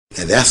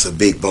And that's a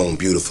big bone,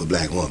 beautiful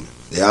black woman.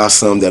 There are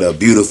some that are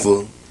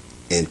beautiful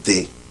and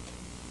thick,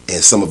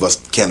 and some of us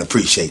can't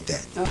appreciate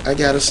that. Okay. I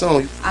got a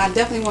song. I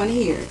definitely want to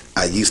hear it.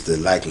 I used to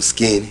like them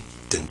skinny.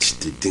 Dun,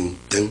 dun, dun,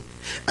 dun.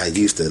 I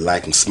used to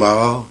like them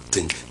small.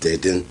 Dun, dun,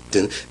 dun,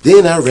 dun.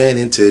 Then I ran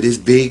into this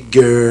big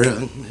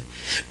girl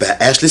by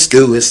Ashley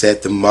Stewart's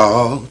at the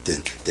mall.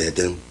 Dun, dun,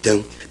 dun,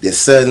 dun. Then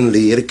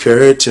suddenly it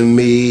occurred to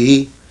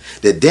me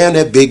that damn,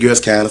 that big girl's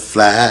kind of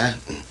fly.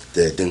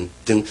 Dun, dun,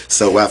 dun.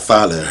 So I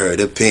followed her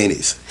to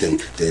Penny's. Dun,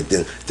 dun,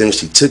 dun, dun.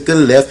 She took a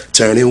left,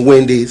 turning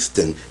Wendy's.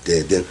 Dun,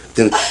 dun, dun,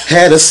 dun.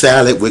 Had a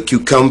salad with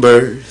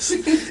cucumbers.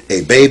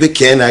 Hey baby,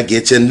 can I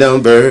get your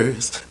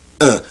numbers?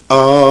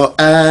 All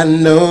I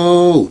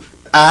know,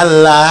 I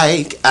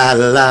like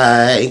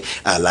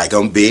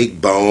 'em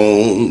big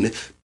bone.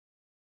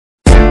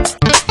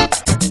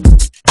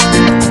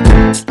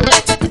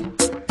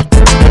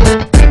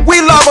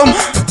 We love 'em,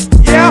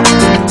 yeah.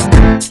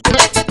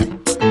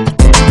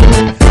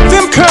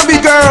 Them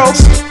curvy girls,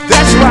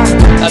 that's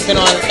right. I've been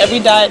on every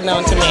diet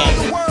known to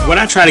man. What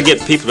I try to get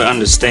people to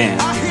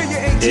understand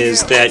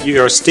is that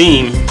your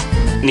esteem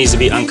needs to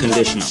be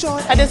unconditional.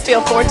 I just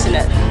feel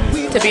fortunate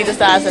to be the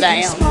size that I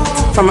am.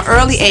 From an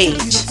early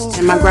age,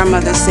 and my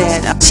grandmother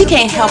said, she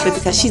can't help it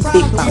because she's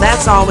big bone.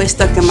 That's always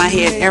stuck in my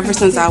head ever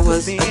since I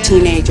was a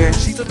teenager,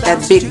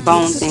 that big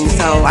bone thing.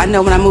 So I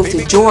know when I moved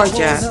to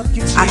Georgia,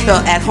 I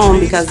felt at home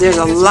because there's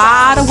a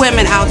lot of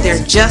women out there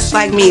just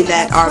like me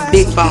that are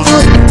big bone.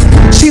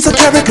 She's a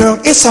curvy girl,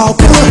 it's all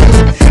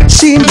good.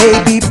 She may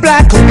be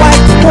black or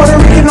white, Puerto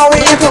Rican or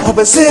Indian or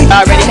Brazilian.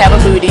 I already have a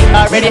booty,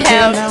 I already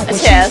have a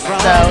chest,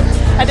 so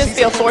I just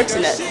feel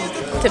fortunate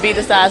to be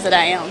the size that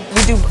I am.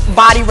 We do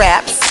body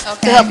wraps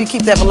to help you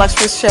keep that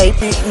voluptuous shape.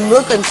 You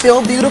look and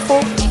feel beautiful,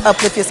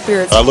 uplift your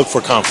spirits. I look for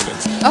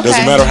confidence.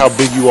 Doesn't matter how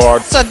big you are.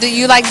 So do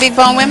you like big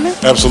bone women?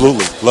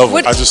 Absolutely. Love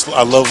them.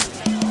 I love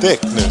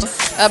thickness.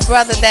 A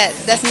brother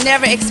that's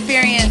never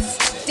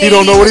experienced He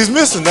don't know what he's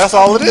missing. That's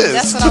all it is.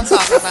 That's what I'm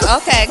talking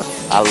about. Okay.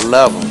 I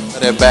love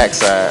them. Their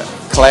backside,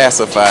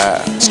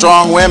 classified.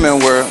 Strong women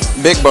were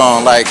big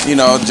bone, like, you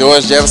know,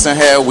 George Jefferson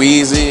had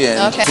Wheezy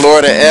and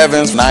Florida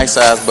Evans. Nice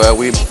size butt.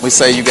 We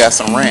say you got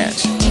some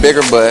ranch.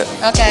 Bigger butt.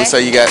 We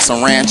say you got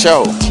some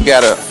rancho. You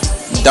got a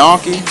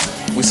donkey.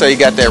 We say you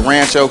got that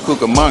rancho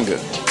cucamonga.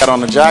 Got on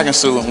the jogging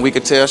suit and we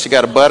could tell she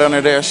got a butt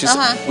under there.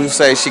 We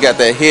say she got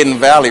that Hidden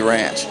Valley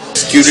Ranch.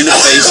 Cute in the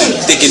face and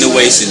thick in the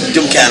waist, and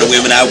them kind of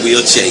women I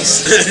will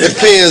chase.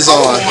 Depends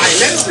on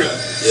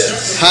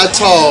how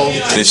tall.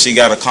 If she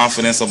got a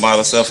confidence about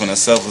herself and a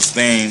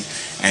self-esteem,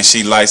 and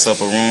she lights up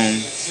a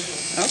room,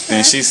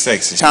 then she's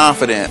sexy.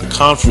 Confident.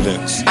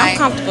 Confidence. I'm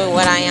comfortable with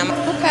what I am.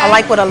 I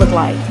like what I look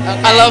like.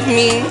 I love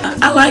me.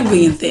 I like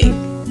being thick,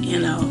 you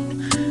know.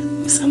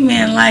 Some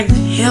men like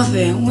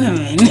healthy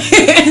women.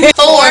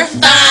 4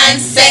 fine,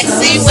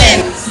 sexy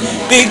women.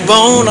 Big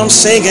bone, I'm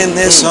singing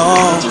this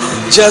song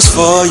just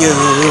for you.